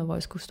kunne ikke finde ud af, hvor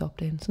jeg skulle stoppe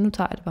det hen. Så nu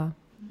tager jeg det bare.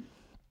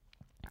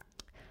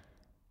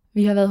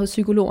 Vi har været hos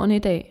psykologerne i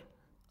dag,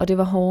 og det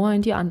var hårdere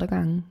end de andre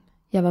gange.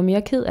 Jeg var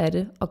mere ked af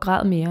det, og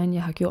græd mere, end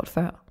jeg har gjort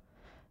før.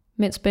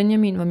 Mens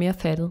Benjamin var mere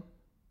fattet.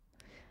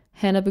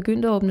 Han er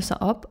begyndt at åbne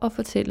sig op og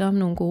fortælle om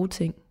nogle gode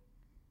ting.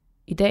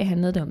 I dag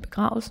handlede det om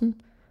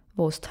begravelsen,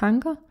 vores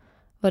tanker,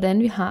 hvordan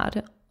vi har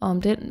det, og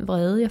om den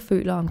vrede, jeg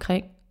føler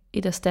omkring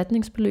et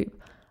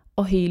erstatningsbeløb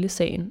og hele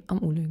sagen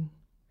om ulykken.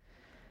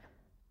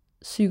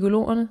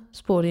 Psykologerne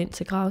spurgte ind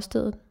til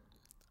gravstedet,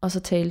 og så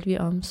talte vi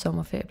om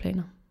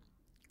sommerferieplaner.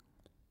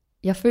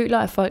 Jeg føler,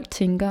 at folk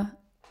tænker, at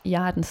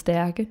jeg er den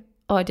stærke,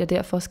 og at jeg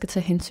derfor skal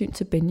tage hensyn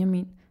til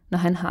Benjamin, når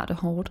han har det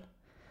hårdt.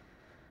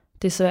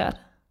 Det er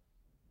svært.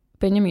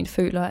 Benjamin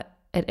føler,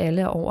 at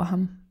alle er over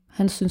ham.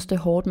 Han synes, det er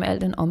hårdt med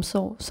al den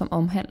omsorg, som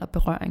omhandler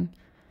berøring.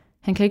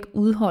 Han kan ikke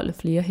udholde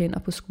flere hænder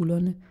på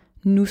skuldrene,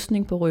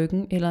 nusning på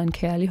ryggen eller en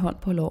kærlig hånd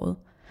på låret.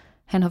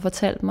 Han har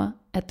fortalt mig,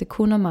 at det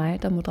kun er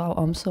mig, der må drage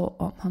omsorg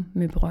om ham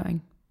med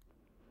berøring.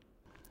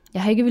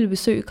 Jeg har ikke ville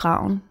besøge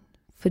graven,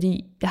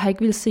 fordi jeg har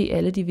ikke ville se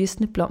alle de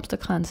visne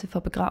blomsterkranse fra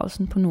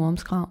begravelsen på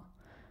Norums grav.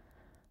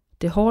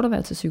 Det er hårdt at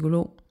være til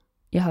psykolog.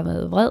 Jeg har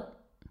været vred,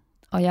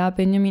 og jeg og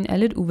Benjamin er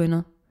lidt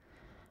uvenner.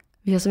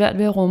 Vi har svært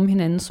ved at rumme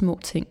hinandens små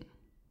ting.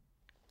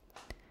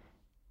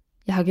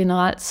 Jeg har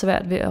generelt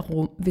svært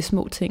ved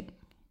små ting.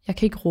 Jeg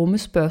kan ikke rumme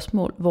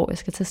spørgsmål, hvor jeg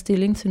skal tage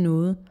stilling til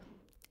noget.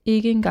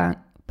 Ikke engang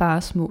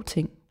bare små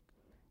ting.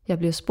 Jeg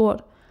bliver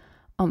spurgt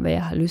om, hvad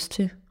jeg har lyst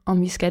til.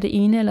 Om vi skal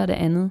det ene eller det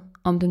andet.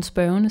 Om den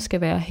spørgende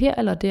skal være her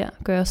eller der,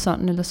 gøre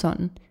sådan eller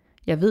sådan.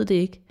 Jeg ved det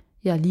ikke.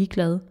 Jeg er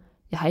ligeglad.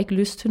 Jeg har ikke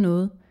lyst til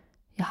noget.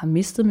 Jeg har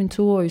mistet min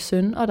 2-årige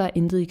søn, og der er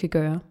intet, I kan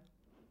gøre.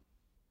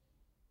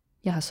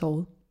 Jeg har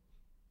sovet.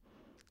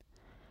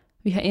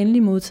 Vi har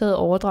endelig modtaget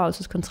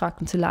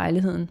overdragelseskontrakten til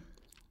lejligheden,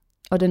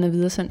 og den er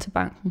videresendt til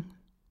banken.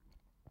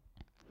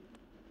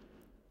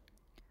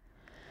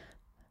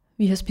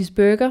 Vi har spist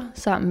burger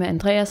sammen med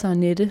Andreas og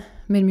Annette,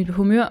 men mit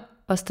humør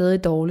var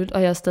stadig dårligt,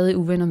 og jeg er stadig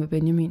uvenner med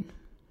Benjamin.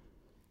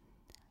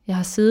 Jeg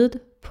har siddet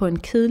på en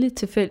kedelig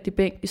tilfældig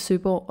bænk i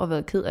Søborg og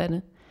været ked af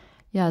det.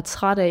 Jeg er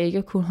træt af ikke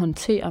at kunne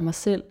håndtere mig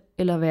selv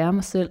eller være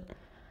mig selv.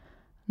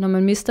 Når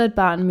man mister et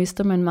barn,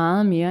 mister man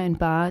meget mere end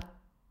bare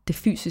det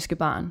fysiske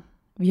barn.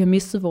 Vi har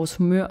mistet vores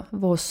humør,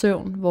 vores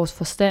søvn, vores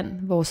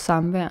forstand, vores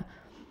samvær.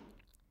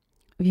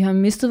 Vi har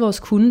mistet vores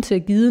kunde til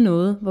at give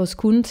noget, vores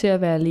kunde til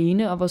at være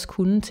alene og vores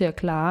kunde til at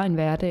klare en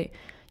hverdag.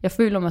 Jeg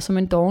føler mig som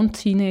en doven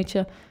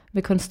teenager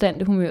med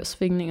konstante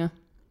humørsvingninger.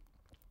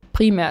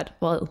 Primært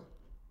vred.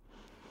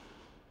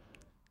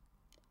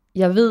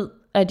 Jeg ved,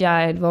 at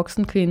jeg er et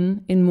voksen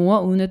kvinde, en mor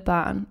uden et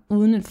barn,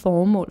 uden et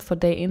formål for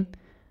dagen,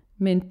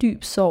 med en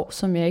dyb sorg,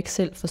 som jeg ikke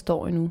selv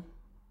forstår endnu,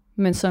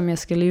 men som jeg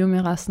skal leve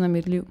med resten af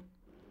mit liv.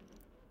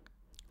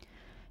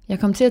 Jeg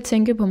kom til at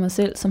tænke på mig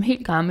selv som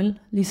helt gammel,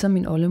 ligesom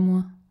min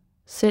oldemor.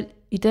 Selv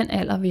i den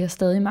alder vil jeg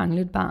stadig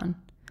mangle et barn.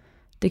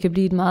 Det kan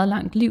blive et meget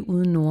langt liv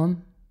uden Norum.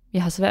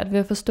 Jeg har svært ved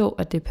at forstå,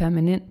 at det er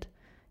permanent.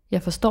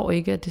 Jeg forstår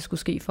ikke, at det skulle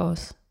ske for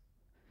os.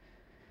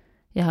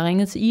 Jeg har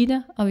ringet til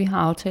Ida, og vi har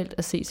aftalt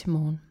at ses i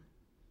morgen.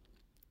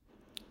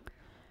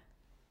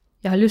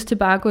 Jeg har lyst til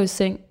bare at gå i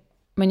seng,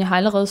 men jeg har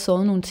allerede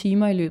sovet nogle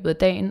timer i løbet af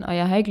dagen, og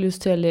jeg har ikke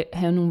lyst til at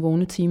have nogle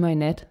vågne timer i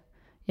nat.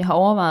 Jeg har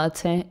overvejet at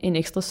tage en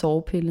ekstra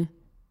sovepille.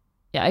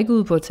 Jeg er ikke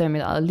ude på at tage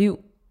mit eget liv,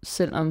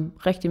 selvom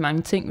rigtig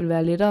mange ting vil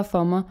være lettere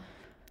for mig,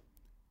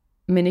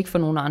 men ikke for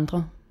nogen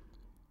andre.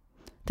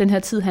 Den her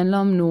tid handler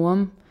om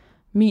Norum.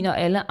 Min og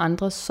alle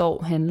andres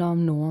sorg handler om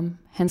Norum.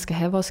 Han skal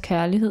have vores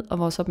kærlighed og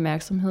vores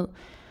opmærksomhed,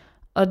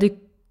 og det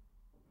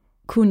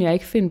kunne jeg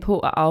ikke finde på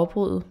at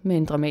afbryde med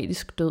en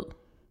dramatisk død.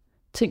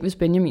 Tænk, hvis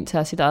Benjamin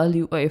tager sit eget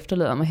liv og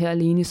efterlader mig her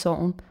alene i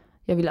sorgen.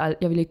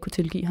 Jeg vil ikke kunne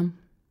tilgive ham.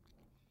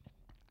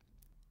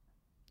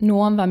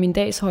 Norum var min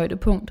dags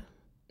højdepunkt.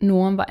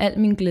 Norum var al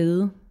min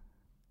glæde.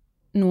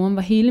 Norum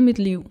var hele mit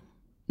liv.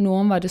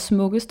 Norum var det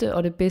smukkeste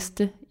og det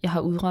bedste, jeg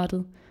har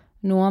udrettet.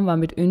 Norum var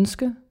mit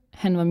ønske.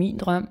 Han var min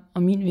drøm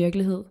og min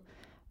virkelighed.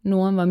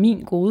 Noam var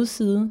min gode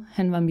side.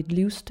 Han var mit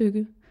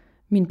livsstykke.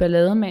 Min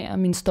ballademager,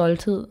 min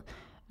stolthed.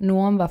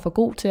 Noam var for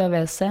god til at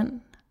være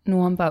sand.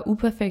 Noam var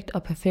uperfekt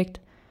og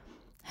perfekt.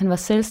 Han var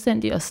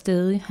selvstændig og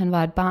stædig. Han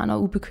var et barn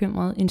og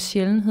ubekymret. En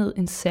sjældenhed,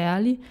 en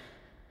særlig.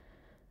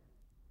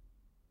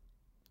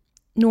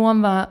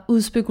 Noam var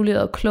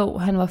udspekuleret og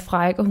klog. Han var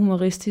fræk og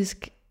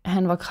humoristisk.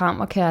 Han var kram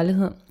og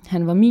kærlighed.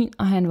 Han var min,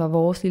 og han var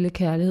vores lille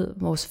kærlighed.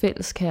 Vores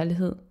fælles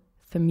kærlighed.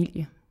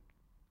 Familie.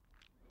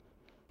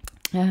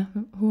 Ja,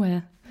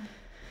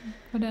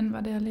 Hvordan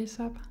var det at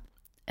læse op?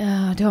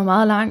 Ja, det var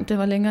meget langt. Det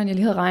var længere, end jeg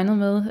lige havde regnet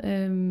med.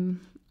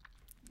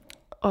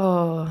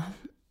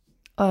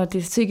 Og det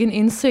er sikkert en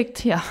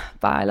indsigt, jeg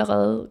bare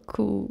allerede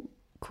kunne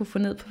få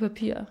ned på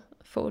papir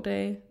få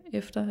dage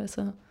efter,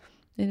 altså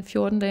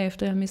 14 dage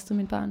efter, jeg mistede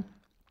mit barn.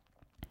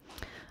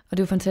 Og det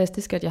er jo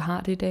fantastisk, at jeg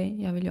har det i dag.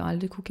 Jeg vil jo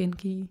aldrig kunne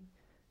gengive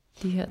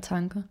de her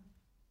tanker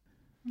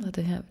og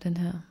den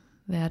her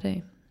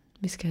hverdag,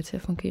 vi skal have til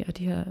at fungere.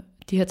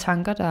 De her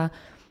tanker,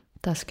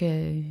 der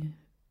skal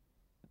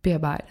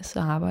bearbejdes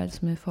og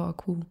arbejdes med for at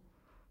kunne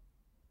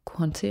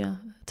håndtere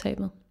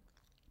tabet.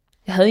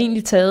 Jeg havde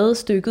egentlig taget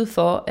stykket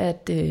for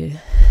at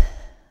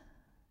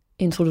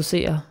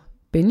introducere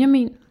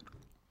Benjamin.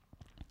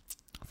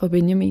 For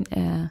Benjamin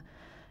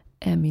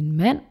er min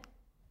mand,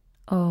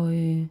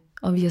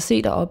 og vi har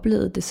set og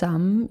oplevet det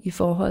samme i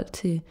forhold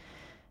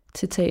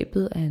til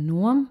tabet af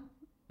Noam.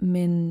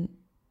 Men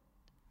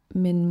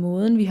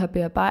måden vi har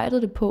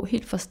bearbejdet det på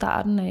helt fra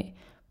starten af,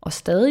 og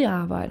stadig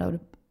arbejder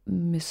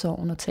med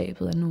sorgen og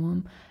tabet af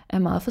Noam, er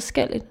meget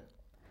forskelligt.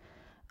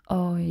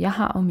 Og jeg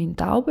har jo mine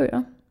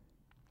dagbøger,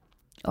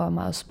 og er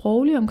meget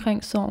sproglig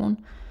omkring sorgen,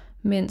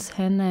 mens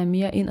han er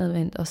mere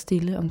indadvendt og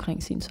stille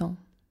omkring sin sorg.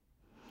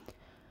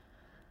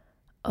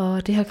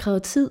 Og det har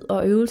krævet tid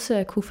og øvelse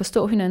at kunne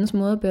forstå hinandens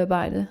måde at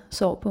bearbejde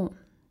sorg på.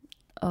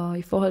 Og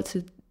i forhold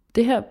til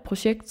det her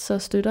projekt, så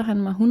støtter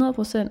han mig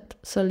 100%,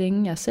 så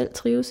længe jeg selv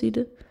trives i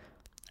det.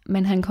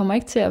 Men han kommer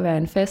ikke til at være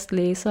en fast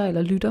læser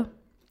eller lytter,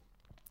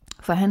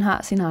 for han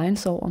har sin egen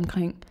sorg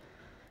omkring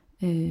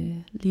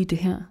lige det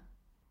her.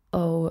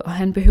 Og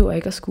han behøver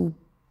ikke at skulle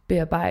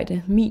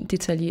bearbejde min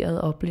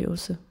detaljerede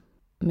oplevelse.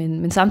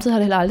 Men samtidig har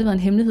det heller aldrig været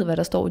en hemmelighed, hvad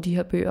der står i de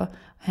her bøger.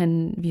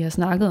 Vi har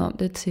snakket om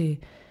det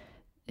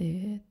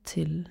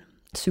til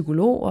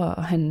psykologer,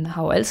 og han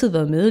har jo altid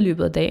været med i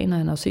løbet af dagen, og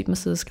han har jo set mig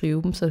sidde og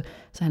skrive dem, så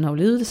han har jo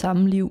levet det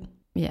samme liv.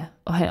 Ja,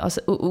 og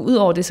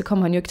udover det, så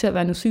kommer han jo ikke til at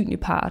være en usynlig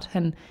part.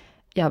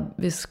 Jeg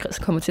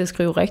kommer til at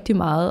skrive rigtig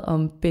meget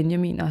om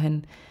Benjamin, og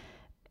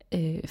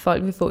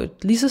folk vil få et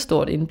lige så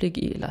stort indblik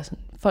i, eller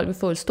sådan, folk vil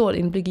få et stort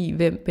indblik i,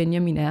 hvem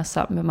Benjamin er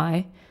sammen med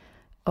mig,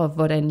 og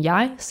hvordan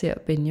jeg ser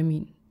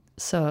Benjamin.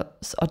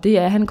 Og det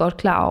er han godt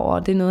klar over,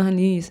 og det er noget, han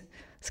lige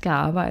skal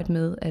arbejde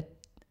med,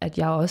 at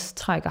jeg også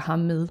trækker ham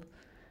med.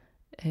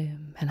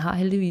 Han har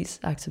heldigvis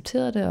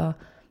accepteret det,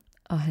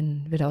 og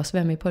han vil da også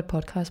være med på et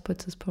podcast på et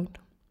tidspunkt.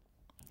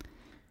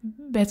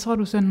 Hvad tror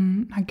du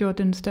sådan har gjort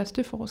den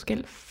største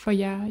forskel for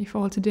jer i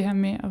forhold til det her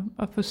med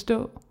at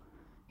forstå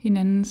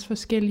hinandens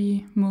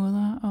forskellige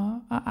måder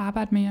at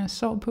arbejde med jeres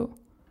sorg på?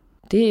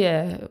 Det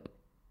er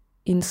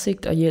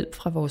indsigt og hjælp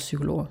fra vores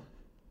psykologer.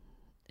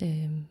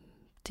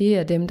 Det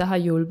er dem, der har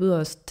hjulpet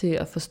os til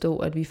at forstå,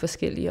 at vi er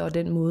forskellige, og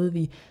den måde,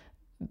 vi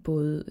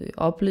både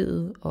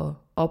oplevede og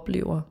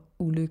oplever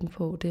ulykken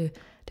på, det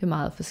er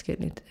meget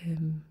forskelligt.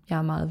 Jeg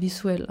er meget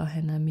visuel, og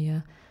han er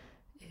mere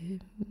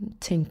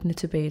tænkende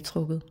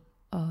tilbagetrukket,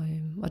 og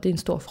det er en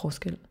stor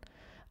forskel.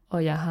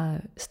 Og jeg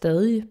har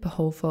stadig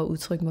behov for at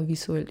udtrykke mig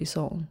visuelt i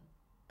sorgen,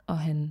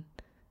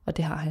 og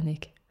det har han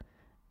ikke.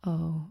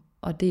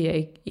 Og det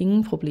er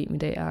ingen problem i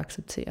dag at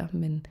acceptere,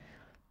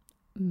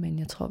 men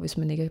jeg tror, hvis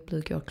man ikke er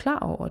blevet gjort klar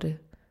over det,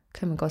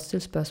 kan man godt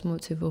stille spørgsmål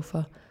til,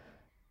 hvorfor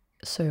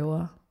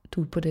sørger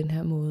du på den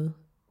her måde?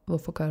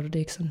 Hvorfor gør du det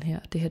ikke sådan her?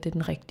 Det her, det er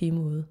den rigtige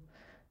måde.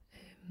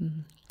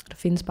 Der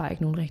findes bare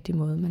ikke nogen rigtig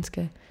måde.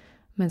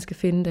 Man skal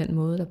finde den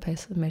måde, der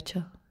passer,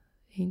 matcher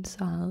ens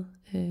eget,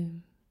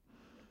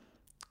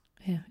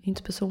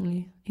 ens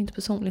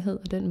personlighed,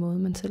 og den måde,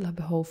 man selv har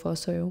behov for at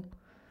sørge.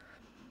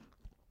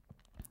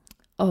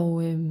 Og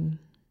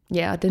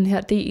og den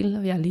her del,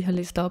 jeg lige har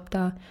læst op,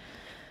 der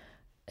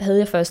havde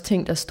jeg først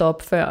tænkt at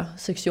stoppe før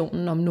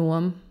sektionen om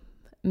Noam,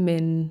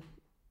 men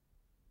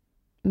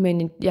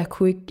jeg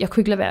kunne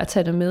ikke lade være at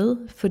tage det med,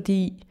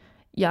 fordi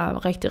jeg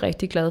er rigtig,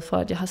 rigtig glad for,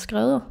 at jeg har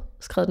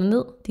skrevet det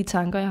ned, de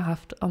tanker, jeg har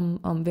haft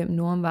om hvem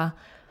Noam var,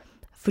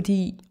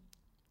 fordi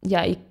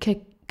jeg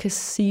ikke kan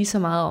sige så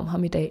meget om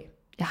ham i dag.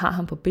 Jeg har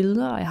ham på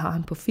billeder, og jeg har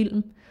ham på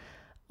film,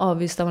 og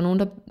hvis der var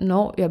nogen,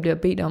 når jeg bliver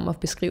bedt om at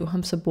beskrive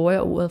ham, så bruger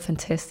jeg ordet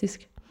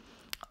fantastisk.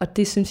 Og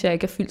det synes jeg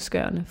ikke er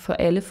fyldestgørende, for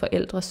alle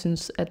forældre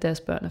synes, at deres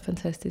børn er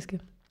fantastiske.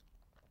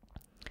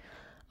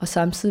 Og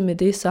samtidig med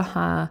det, så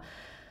har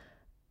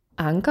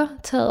Anker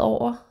taget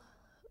over.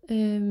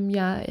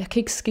 Jeg kan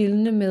ikke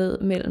skelne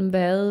mellem,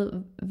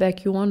 hvad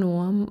gjorde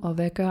Noam, og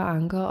hvad gør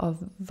Anker, og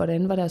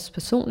hvordan var deres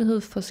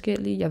personlighed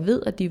forskellige. Jeg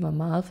ved, at de var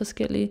meget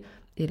forskellige,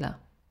 eller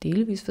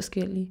delvis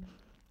forskellige.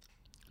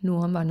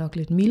 Noam var nok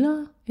lidt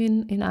mildere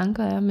end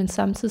Anker er, men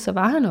samtidig så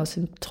var han også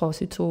en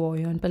trodsig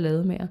 2-årig og en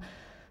ballademager.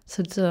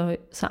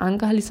 Så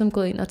Anker har ligesom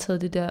gået ind og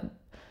taget det der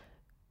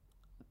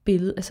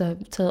billede, altså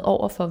taget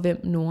over for,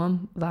 hvem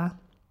Noam var.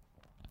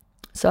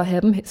 Så at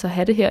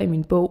have det her i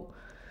min bog,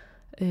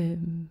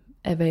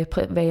 at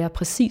hvad jeg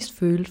præcist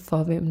følte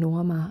for, hvem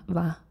Noam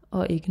var,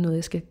 og ikke noget,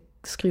 jeg skal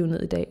skrive ned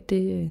i dag,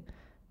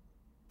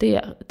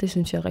 det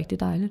synes jeg er rigtig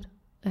dejligt,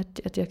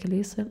 at jeg kan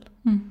læse selv.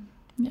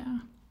 Ja.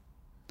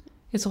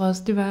 Jeg tror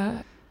også, det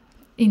var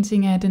en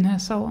ting af den her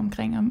sorg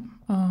omkring,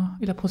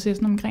 eller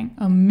processen omkring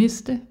at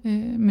miste,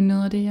 men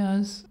noget af det, jeg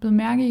også blev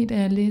mærke i,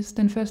 da jeg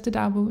læste den første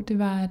dagbog, det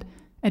var,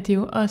 at det er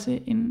jo også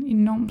en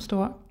enorm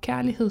stor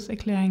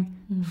kærlighedserklæring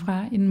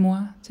fra en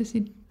mor til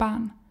sit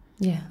barn.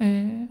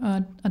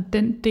 Yeah. Og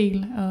den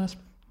del er også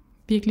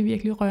virkelig,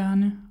 virkelig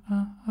rørende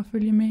at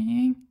følge med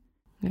i, ikke?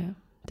 Ja,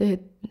 det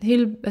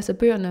hele, altså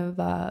bøgerne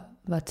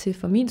var til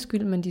for min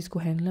skyld, men de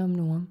skulle handle om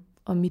Noam,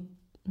 og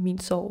min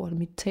sorg og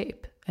mit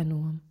tab af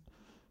Noam.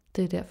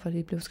 Det er derfor,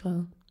 det blev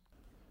skrevet.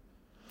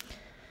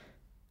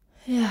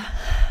 Ja,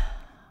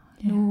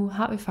 nu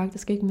har vi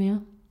faktisk ikke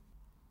mere.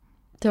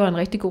 Det var en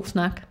rigtig god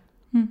snak.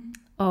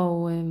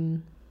 Og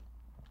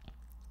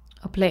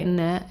planen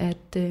er,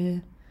 at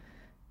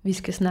vi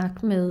skal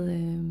snakke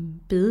med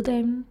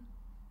bededamen,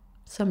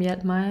 som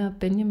hjalp mig og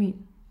Benjamin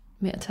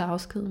med at tage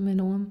afsked med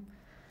Noam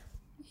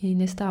i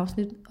næste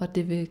afsnit, og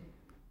det vil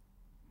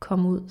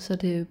komme ud, så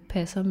det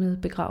passer med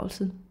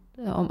begravelsen,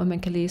 om at man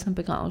kan læse om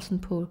begravelsen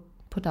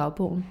på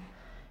dagbogen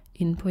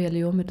inde på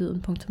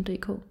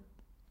jeglevermeddøden.dk.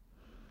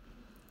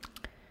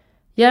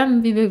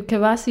 Jamen, kan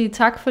bare sige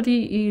tak,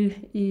 fordi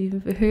I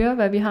vil høre,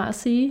 hvad vi har at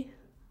sige.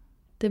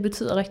 Det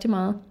betyder rigtig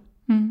meget.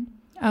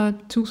 Og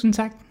tusind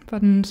tak for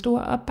den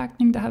store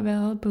opbakning, der har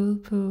været både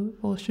på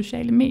vores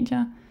sociale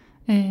medier,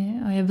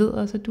 og jeg ved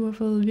også, at du har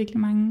fået virkelig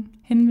mange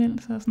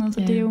henvendelser og sådan noget, så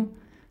det er jo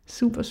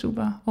super,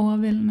 super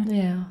overvældende.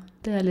 Ja,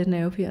 det er lidt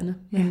nervepirrende,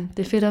 men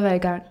det er fedt at være i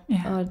gang,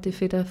 og det er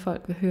fedt, at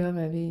folk vil høre,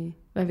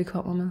 hvad vi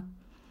kommer med.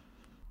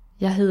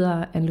 Jeg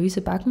hedder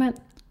Anne-Louise Bachmann.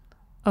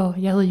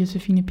 Og jeg hedder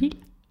Josefine Pihl.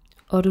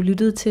 Og du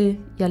lyttede til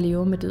Jeg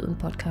lever med døden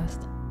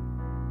podcast.